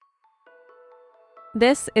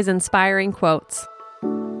This is Inspiring Quotes.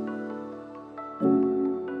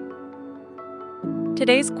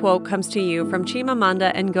 Today's quote comes to you from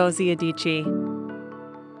Chimamanda Ngozi Adichie.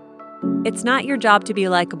 It's not your job to be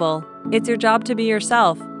likable. It's your job to be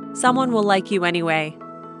yourself. Someone will like you anyway.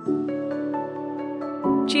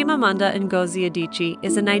 Chimamanda Ngozi Adichie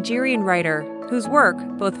is a Nigerian writer whose work,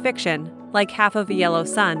 both fiction, like Half of a Yellow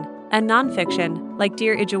Sun, and nonfiction, like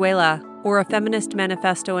Dear Ijuela or A Feminist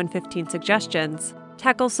Manifesto and 15 Suggestions,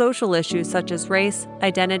 tackle social issues such as race,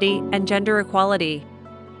 identity, and gender equality.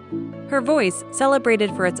 Her voice, celebrated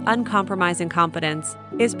for its uncompromising confidence,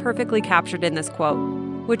 is perfectly captured in this quote,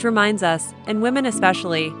 which reminds us, and women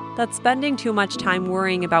especially, that spending too much time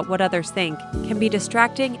worrying about what others think can be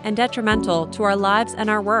distracting and detrimental to our lives and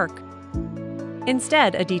our work.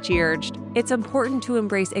 Instead, Adichie urged, it's important to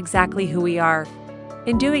embrace exactly who we are.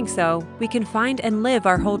 In doing so, we can find and live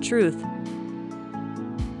our whole truth.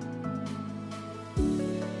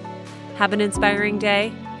 Have an inspiring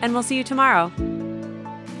day, and we'll see you tomorrow.